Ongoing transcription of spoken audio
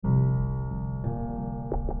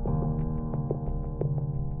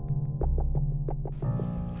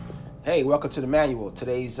Hey, welcome to the manual.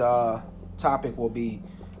 Today's topic will be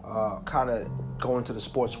kind of going to the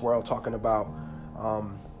sports world, talking about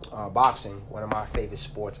boxing, one of my favorite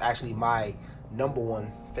sports. Actually, my number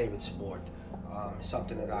one favorite sport.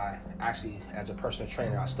 Something that I actually, as a personal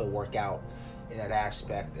trainer, I still work out in that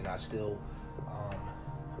aspect, and I still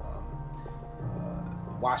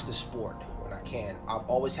watch the sport when I can. I've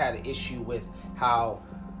always had an issue with how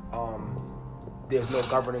there's no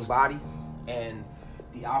governing body, and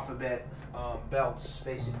the alphabet belts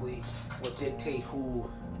basically will dictate who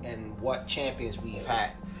and what champions we've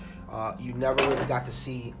had. You never really got to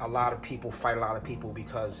see a lot of people fight a lot of people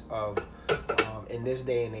because of in this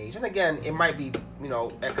day and age. And again, it might be,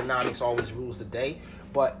 economics always rules the day,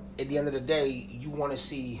 but at the end of the day, you want to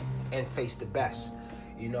see and face the best.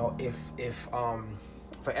 If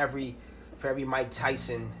for every Mike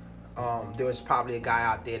Tyson, there was probably a guy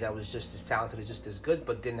out there that was just as talented or just as good,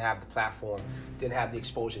 but didn't have the platform, didn't have the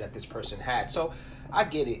exposure that this person had. So I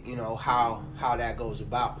get it, how that goes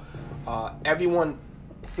about. Everyone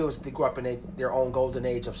feels they grew up in their own golden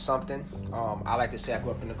age of something. I like to say I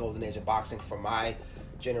grew up in the golden age of boxing for my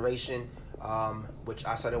generation, which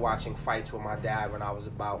I started watching fights with my dad when I was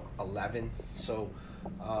about 11. So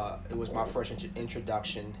it was my first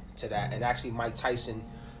introduction to that. And actually, Mike Tyson,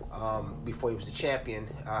 before he was the champion,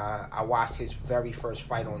 I watched his very first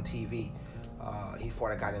fight on TV. He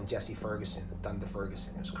fought a guy named Jesse Ferguson, Thunder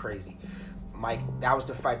Ferguson. It was crazy. That was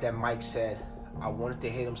the fight that Mike said, I wanted to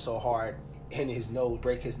hit him so hard in his nose,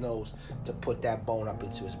 break his nose, to put that bone up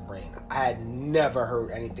into his brain. I had never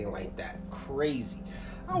heard anything like that. Crazy.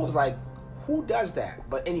 I was like, who does that?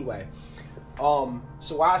 But anyway,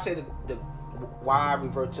 so why I say why I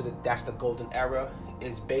revert to that's the golden era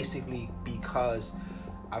is basically because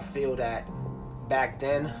I feel that back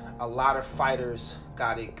then a lot of fighters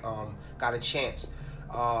got a chance.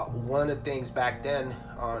 One of the things back then,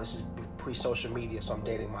 this is pre-social media, so I'm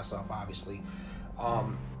dating myself obviously.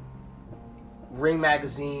 Ring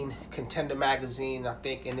Magazine, Contender Magazine, I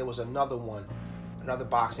think, and there was another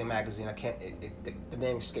boxing magazine. I can't, the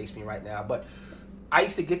name escapes me right now, but I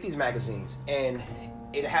used to get these magazines, and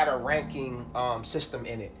it had a ranking system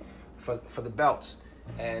in it for the belts.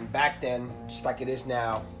 And back then, just like it is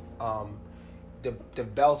now, the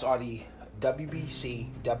belts are the WBC,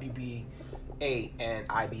 WBA, and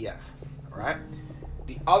IBF. All right.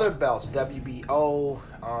 The other belts, WBO,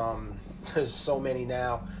 there's so many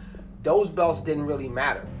now. Those belts didn't really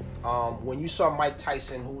matter. When you saw Mike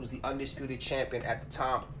Tyson, who was the undisputed champion at the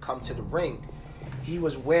time, come to the ring, he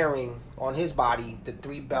was wearing on his body the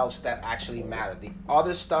three belts that actually mattered. The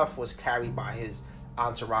other stuff was carried by his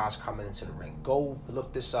entourage coming into the ring. Go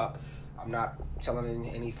look this up. I'm not telling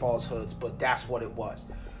any falsehoods, but that's what it was.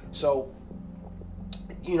 So,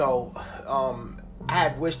 I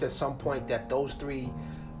had wished at some point that those three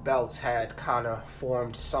belts had kind of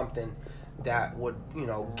formed something that would,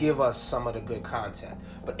 give us some of the good content.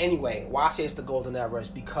 But anyway, why I say it's the golden era is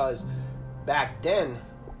because back then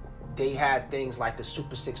they had things like the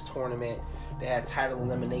Super 6 tournament. They had title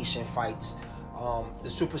elimination fights. The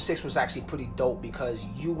Super 6 was actually pretty dope because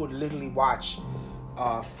you would literally watch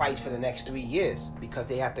fights for the next 3 years because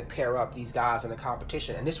they have to pair up these guys in a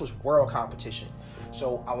competition. And this was world competition.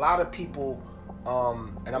 So a lot of people,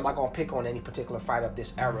 and I'm not gonna pick on any particular fighter of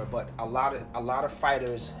this era, but a lot of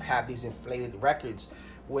fighters have these inflated records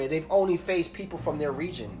where they've only faced people from their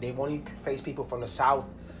region. They've only faced people from the south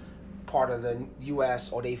part of the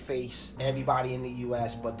U.S. or they face everybody in the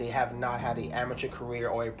U.S., but they have not had an amateur career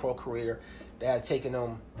or a pro career that has taken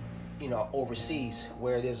them, overseas,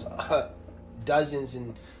 where there's dozens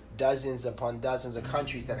and dozens upon dozens of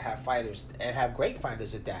countries that have fighters and have great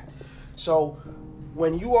fighters at that. So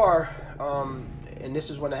when you are, and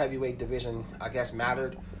this is when the heavyweight division, I guess,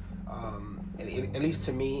 mattered, at least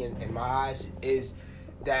to me in my eyes, is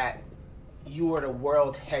that you were the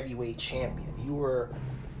world heavyweight champion. You were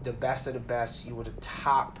the best of the best. You were the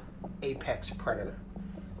top apex predator,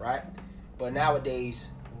 right? But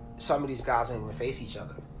nowadays, some of these guys don't even face each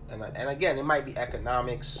other. And again, it might be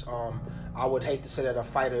economics. I would hate to say that a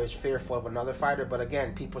fighter is fearful of another fighter, but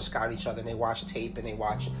again, people scout each other and they watch tape and they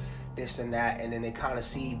watch this and that, and then they kind of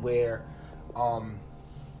see where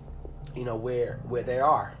they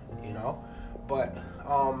are, But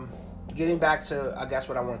getting back to, I guess,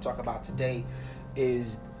 what I want to talk about today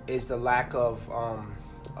is the lack of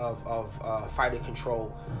fighter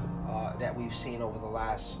control that we've seen over the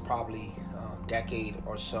last probably decade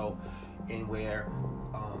or so, in where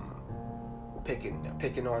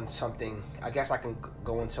picking on something. I guess I can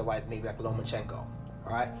go into maybe like Lomachenko, all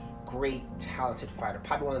right? Great, talented fighter,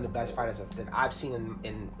 probably one of the best fighters that I've seen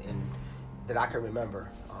in that I can remember.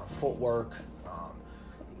 Footwork,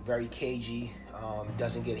 very cagey,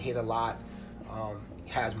 doesn't get hit a lot,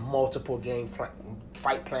 has multiple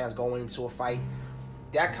fight plans going into a fight.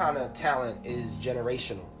 That kind of talent is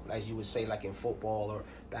generational, as you would say, like in football or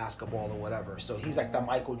basketball or whatever. So he's like the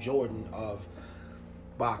Michael Jordan of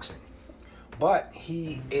boxing. But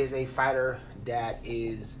he is a fighter that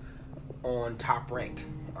is on Top Rank,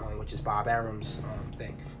 which is Bob Arum's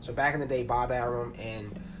thing. So back in the day, Bob Arum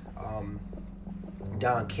and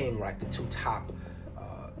Don King were like the two top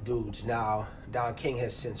dudes. Now, Don King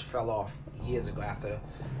has since fell off years ago after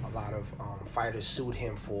a lot of fighters sued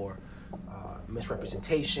him for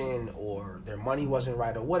misrepresentation, or their money wasn't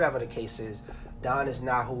right, or whatever the case is. Don is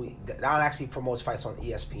not Don actually promotes fights on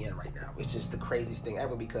ESPN right now, which is the craziest thing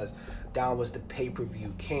ever, because Don was the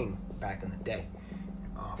pay-per-view king back in the day,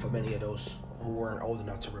 for many of those who weren't old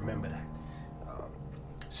enough to remember that.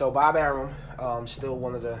 So Bob Arum, still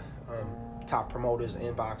one of the top promoters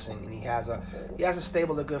in boxing, and he has a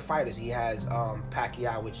stable of good fighters. He has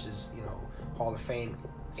Pacquiao, which is, Hall of Fame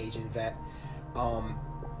agent vet,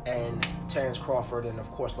 and Terrence Crawford, and of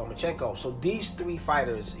course Lomachenko. So these three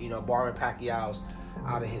fighters, barring Pacquiao's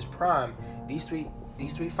out of his prime, these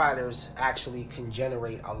three fighters actually can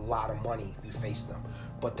generate a lot of money if you face them.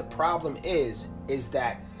 But the problem is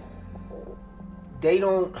that they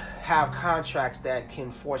don't have contracts that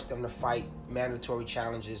can force them to fight mandatory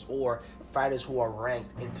challenges or fighters who are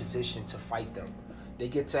ranked in position to fight them. They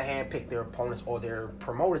get to handpick their opponents, or their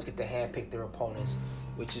promoters get to handpick their opponents,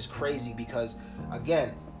 which is crazy because,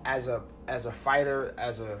 again, as a fighter,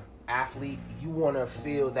 as a athlete, you want to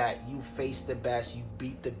feel that you face the best, you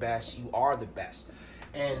beat the best, you are the best.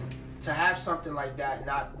 And to have something like that,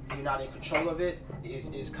 you're not in control of it,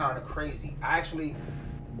 is kind of crazy. I actually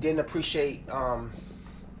didn't appreciate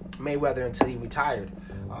Mayweather until he retired.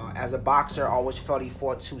 As a boxer, I always felt he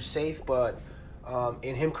fought too safe, but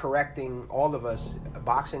in him correcting all of us,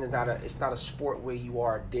 boxing is not a sport where you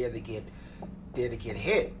are dare to get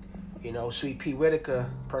hit. Sweet Pea Whitaker,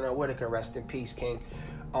 Pernell Whitaker, rest in peace, King,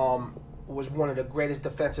 was one of the greatest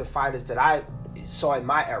defensive fighters that I saw in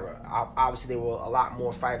my era. Obviously, there were a lot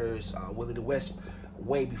more fighters, Willie the Wisp,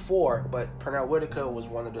 way before, but Pernell Whitaker was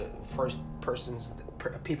one of the first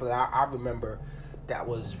people that I remember that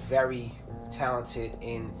was very talented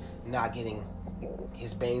in not getting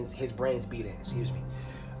his brains beaten. Excuse me.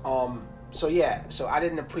 So I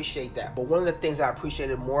didn't appreciate that. But one of the things I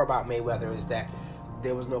appreciated more about Mayweather is that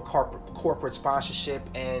there was no corporate sponsorship,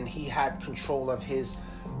 and he had control of his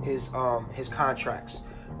contracts,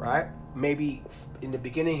 right? Maybe in the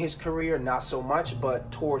beginning of his career, not so much,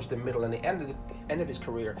 but towards the middle and the end of his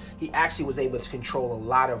career, he actually was able to control a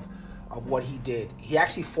lot of what he did. He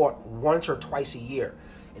actually fought once or twice a year.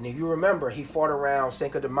 And if you remember, he fought around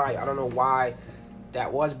Cinco de Mayo. I don't know why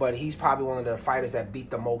that was, but he's probably one of the fighters that beat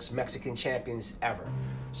the most Mexican champions ever.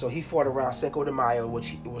 So he fought around Cinco de Mayo,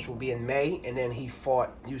 which will be in May, and then he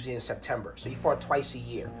fought usually in September. So he fought twice a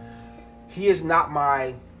year. He is not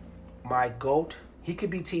my GOAT. He could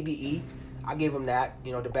be TBE. I give him that,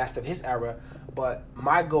 the best of his era. But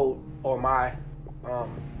my GOAT, or my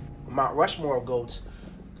Mount Rushmore of GOATs,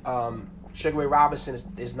 Sugar Ray Robinson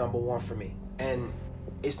is number one for me. And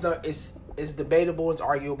it's debatable, it's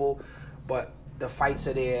arguable, but the fights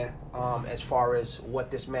are there as far as what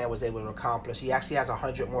this man was able to accomplish. He actually has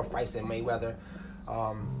 100 more fights than Mayweather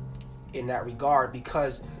in that regard,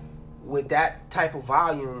 because with that type of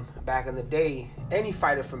volume back in the day, any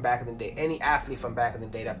fighter from back in the day, any athlete from back in the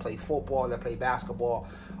day that played football, that played basketball,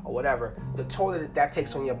 or whatever, the toll that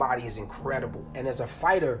takes on your body is incredible. And as a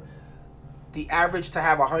fighter, the average to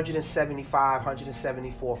have 175,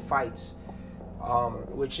 174 fights,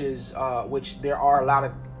 which there are a lot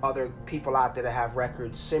of other people out there that have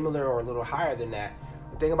records similar or a little higher than that.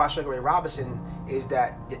 The thing about Sugar Ray Robinson is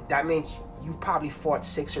that means you probably fought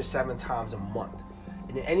 6 or 7 times a month.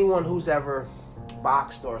 And anyone who's ever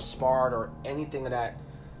boxed or sparred or anything of that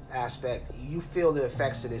aspect, you feel the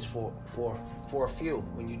effects of this for a few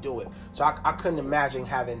when you do it. So I couldn't imagine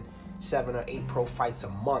having 7 or 8 pro fights a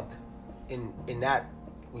month in that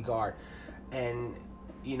regard. And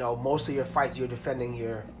most of your fights, you're defending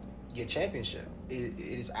your championship. It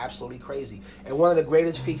is absolutely crazy. And one of the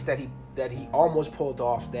greatest feats that he almost pulled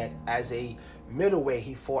off, that as a middleweight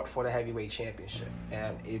he fought for the heavyweight championship,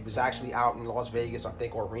 and it was actually out in Las Vegas, I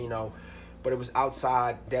think, or Reno, but it was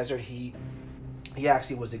outside, desert heat. He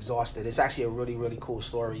actually was exhausted. It's actually a really, really cool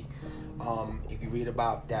story if you read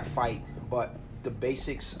about that fight. But the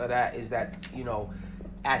basics of that is that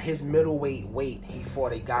at his middleweight weight, he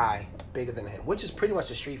fought a guy bigger than him, which is pretty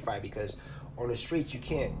much a street fight, because on the streets you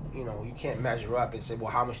can't measure up and say,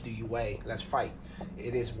 well, how much do you weigh? Let's fight.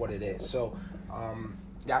 It is what it is. So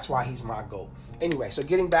that's why he's my GOAT. Anyway, so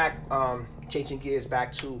getting back, changing gears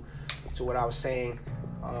back to what I was saying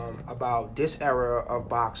about this era of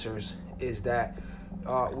boxers is that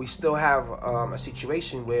we still have a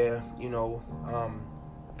situation where, you know,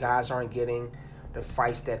 guys aren't getting the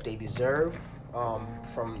fights that they deserve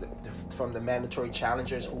from the mandatory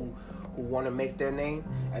challengers who want to make their name,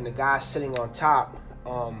 and the guys sitting on top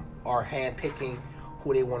are handpicking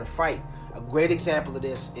who they want to fight. A great example of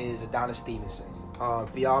this is Adonis Stevenson.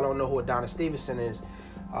 If y'all don't know who Adonis Stevenson is,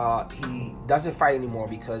 he doesn't fight anymore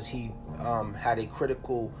because he had a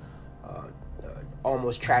critical,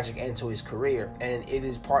 almost tragic end to his career. And it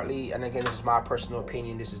is partly, and again, this is my personal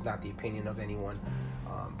opinion, this is not the opinion of anyone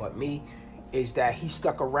but me, is that he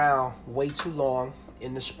stuck around way too long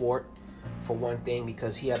in the sport, for one thing,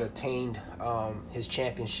 because he had attained his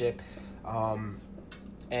championship,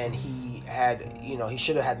 and he had, you know, he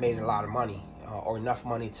should have had made a lot of money or enough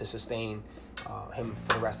money to sustain him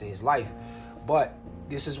for the rest of his life. But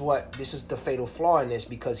this is the fatal flaw in this,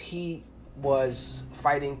 because he was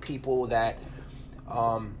fighting people that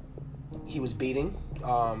he was beating.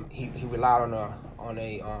 He relied on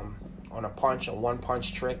a punch, a one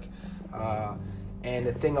punch trick, and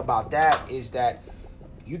the thing about that is that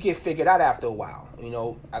you get figured out after a while. You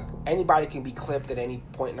know, anybody can be clipped at any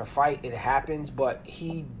point in a fight. It happens, but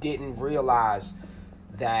he didn't realize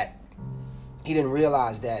that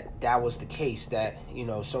that was the case, that, you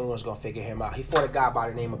know, someone was going to figure him out. He fought a guy by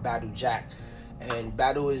the name of Badou Jack, and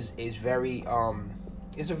Badou is very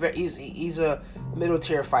he's a middle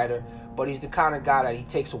tier fighter, but he's the kind of guy that he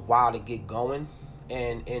takes a while to get going.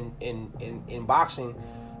 And in boxing,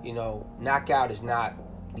 you know, knockout is not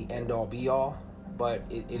the end all be all, but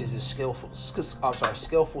it is a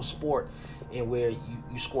skillful sport in where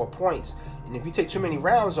you score points. And if you take too many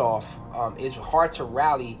rounds off, it's hard to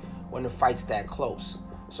rally when the fight's that close.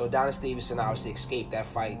 So Adonis Stevenson obviously escaped that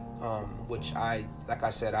fight, which I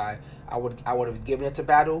would have given it to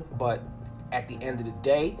Badou, but at the end of the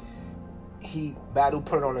day, Badou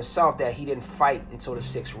put it on himself that he didn't fight until the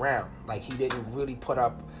 6th round. Like, he didn't really put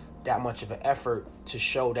up that much of an effort to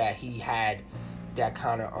show that he had that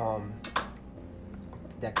kind of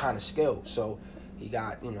skill. So he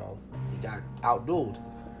got outdueled.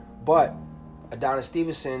 But Adonis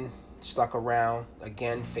Stevenson stuck around,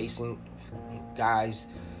 again, facing guys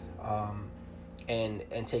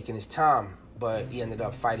and taking his time, but he ended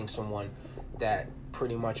up fighting someone that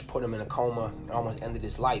pretty much put him in a coma and almost ended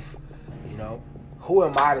his life. You know, who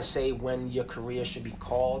am I to say when your career should be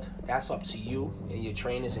called? That's up to you and your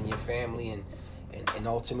trainers and your family, and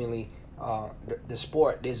ultimately the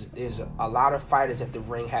sport. There's a lot of fighters that the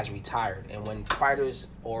ring has retired, and when fighters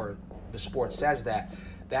or the sport says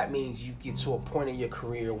that means you get to a point in your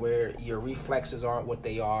career where your reflexes aren't what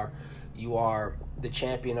they are. You are the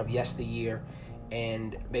champion of yesteryear,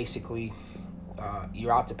 and basically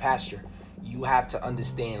you're out to pasture. You have to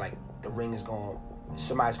understand, like, the ring is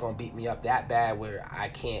somebody's going to beat me up that bad where I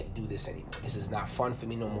can't do this anymore. This is not fun for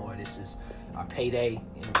me no more. This is a payday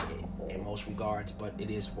in most regards, but it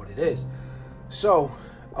is what it is. So,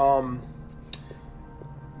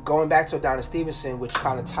 going back to Adonis Stevenson, which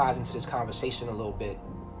kind of ties into this conversation a little bit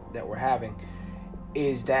that we're having,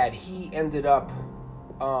 is that he ended up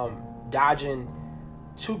dodging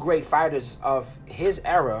two great fighters of his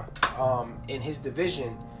era in his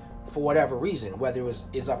division for whatever reason, whether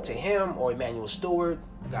it's up to him or Emmanuel Stewart,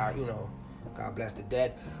 God bless the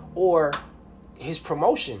dead, or his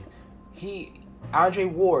promotion. Andre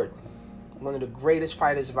Ward, one of the greatest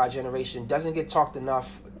fighters of our generation, doesn't get talked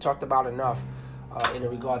about enough in the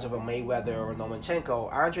regards of a Mayweather or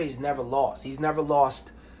Lomachenko. Andre's never lost. He's never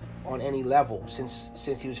lost on any level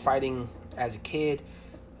since he was fighting as a kid.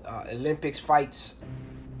 Olympics fights,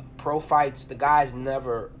 pro fights, the guy's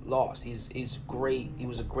never lost. He's great. He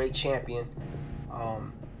was a great champion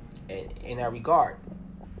in that regard.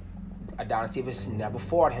 Adonis Stevenson never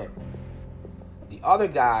fought him. The other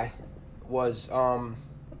guy was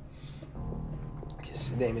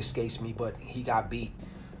his name escapes me, but he got beat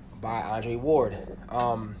by Andre Ward.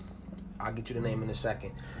 I'll get you the name in a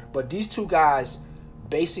second. But these two guys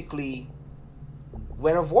basically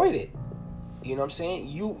went avoided. You know what I'm saying?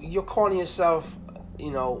 You're calling yourself,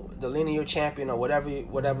 you know, the linear champion or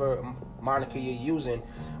whatever moniker you're using,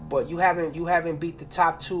 but you haven't beat the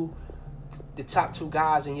top two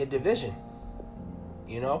guys in your division,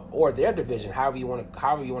 you know, or their division, however you want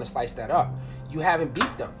to slice that up. You haven't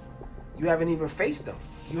beat them. You haven't even faced them.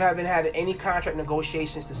 You haven't had any contract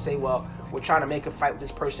negotiations to say, well, we're trying to make a fight with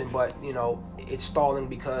this person, but, you know, it's stalling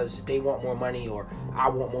because they want more money, or I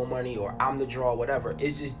want more money, or I'm the draw, whatever.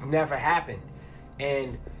 It's just never happened.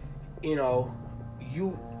 And, you know,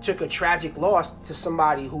 you took a tragic loss to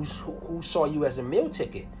somebody who saw you as a meal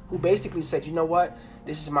ticket, who basically said, you know what,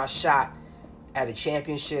 this is my shot at a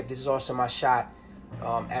championship. This is also my shot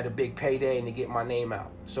at a big payday and to get my name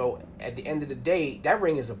out. So at the end of the day, that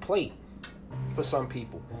ring is a plate for some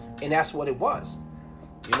people, and that's what it was,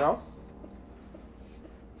 you know.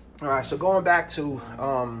 All right, so going back to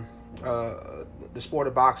the sport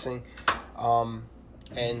of boxing,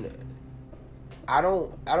 and I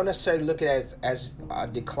don't necessarily look at it as a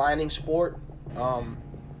declining sport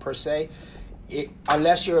per se,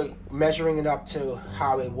 unless you're measuring it up to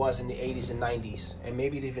how it was in the 80s and 90s, and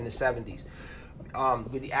maybe even the 70s.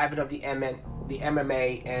 With the advent of the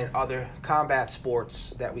MMA and other combat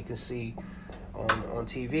sports that we can see on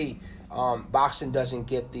TV, boxing doesn't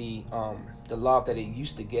get the love that it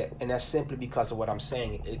used to get, and that's simply because of what I'm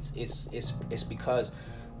saying. It's because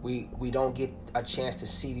we don't get a chance to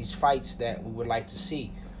see these fights that we would like to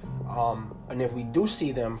see, and if we do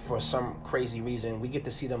see them for some crazy reason, we get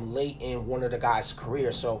to see them late in one of the guys'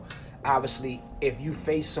 career. So obviously, if you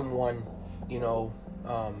face someone, you know,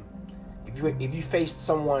 if you faced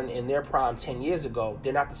someone in their prime 10 years ago,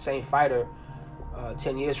 they're not the same fighter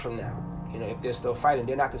 10 years from now. You know, if they're still fighting,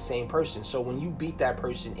 they're not the same person. So when you beat that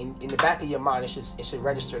person, in the back of your mind, it should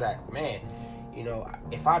register that, man, you know,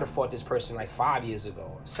 if I'd have fought this person like 5 years ago,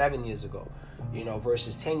 or 7 years ago, you know,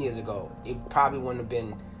 versus 10 years ago, it probably wouldn't have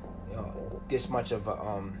been this much of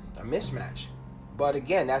a mismatch. But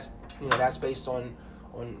again, that's based on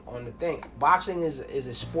the thing. Boxing is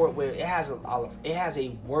a sport where it has a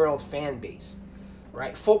world fan base,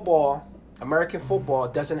 right? Football, American football,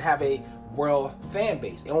 doesn't have a world fan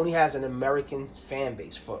base. It only has an American fan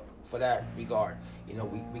base for that regard. You know,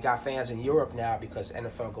 we got fans in Europe now because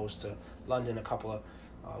NFL goes to London a couple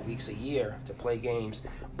of weeks a year to play games.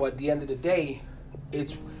 But at the end of the day,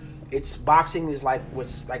 it's boxing is like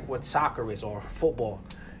what soccer is, or football,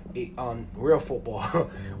 real football,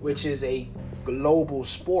 which is a global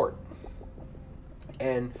sport.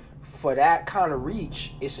 And for that kind of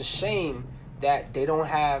reach, it's a shame that they don't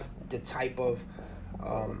have the type of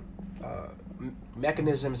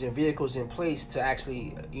mechanisms and vehicles in place to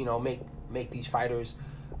actually, you know, make these fighters,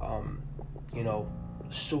 you know,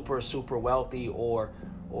 super wealthy or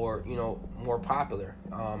you know, more popular.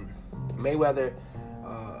 Mayweather,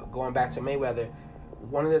 going back to Mayweather,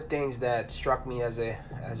 one of the things that struck me as a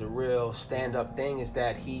real stand-up thing is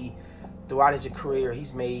that he, throughout his career,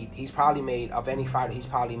 he's probably made, of any fighter, he's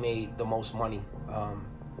probably made the most money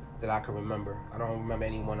that I can remember. I don't remember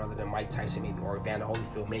anyone other than Mike Tyson, maybe, or Evander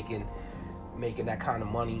Holyfield making that kind of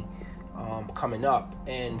money coming up,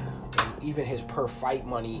 and even his per fight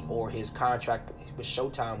money or his contract with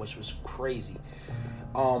Showtime, which was crazy.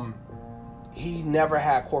 He never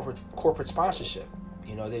had corporate sponsorship.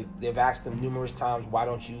 You know, they've asked him numerous times, why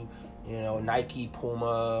don't you know, Nike,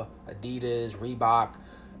 Puma, Adidas, Reebok,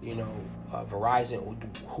 you know, Verizon,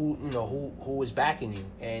 who is backing you?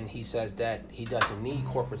 And he says that he doesn't need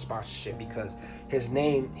corporate sponsorship because his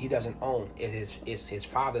name he doesn't own. It's his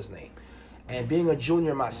father's name. And being a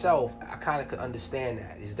junior myself, I kind of could understand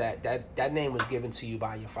that. Is that name was given to you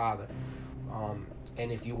by your father.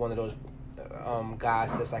 And if you're one of those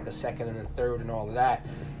guys that's like a second and a third and all of that,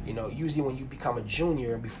 you know, usually when you become a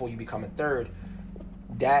junior before you become a third,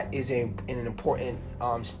 that is an important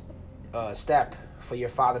step for your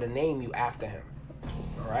father to name you after him.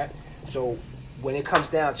 All right. So when it comes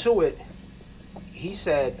down to it, he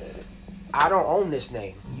said, I don't own this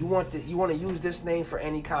name. You want to use this name for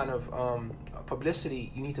any kind of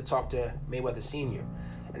publicity, you need to talk to Mayweather Sr.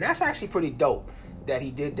 And that's actually pretty dope that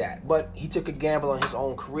he did that. But he took a gamble on his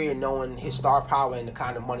own career, knowing his star power and the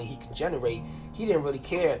kind of money he could generate. He didn't really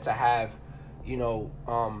care to have, to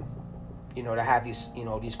have these,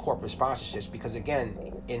 these corporate sponsorships, because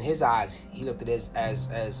again, in his eyes, he looked at it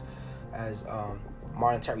as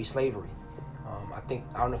monetary slavery. I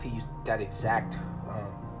don't know if he used that exact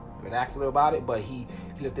vernacular about it, but he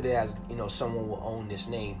looked at it as, someone will own this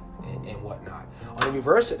name and whatnot. On the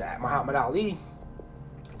reverse of that, Muhammad Ali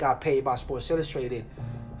got paid by Sports Illustrated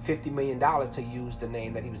 $50 million to use the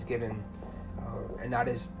name that he was given, and not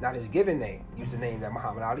his given name. Use the name that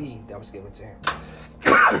Muhammad Ali that was given to him.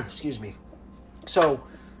 Excuse me. So,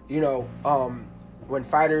 when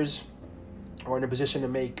fighters are in a position to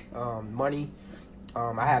make money,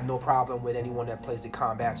 I have no problem with anyone that plays a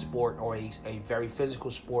combat sport or a very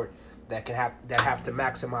physical sport that have to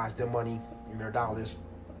maximize their money and their dollars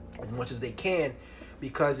as much as they can,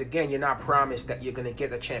 because again, you're not promised that you're going to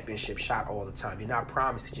get a championship shot all the time. You're not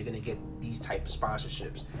promised that you're going to get these type of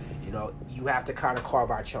sponsorships. You have to kind of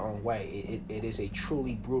carve out your own way. It is a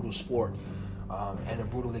truly brutal sport, and a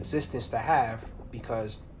brutal existence to have,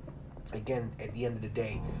 because again, at the end of the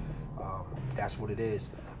day, that's what it is.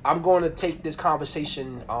 I'm going to take this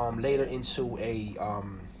conversation later into a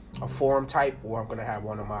forum type, or I'm going to have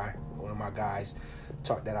one of my guys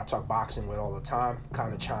that I talk boxing with all the time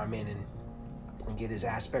kind of chime in and get his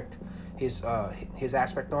aspect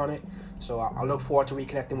on it. So I look forward to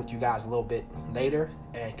reconnecting with you guys a little bit later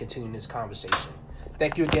and continuing this conversation.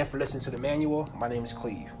 Thank you again for listening to the manual. My name is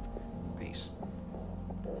Cleve. Peace.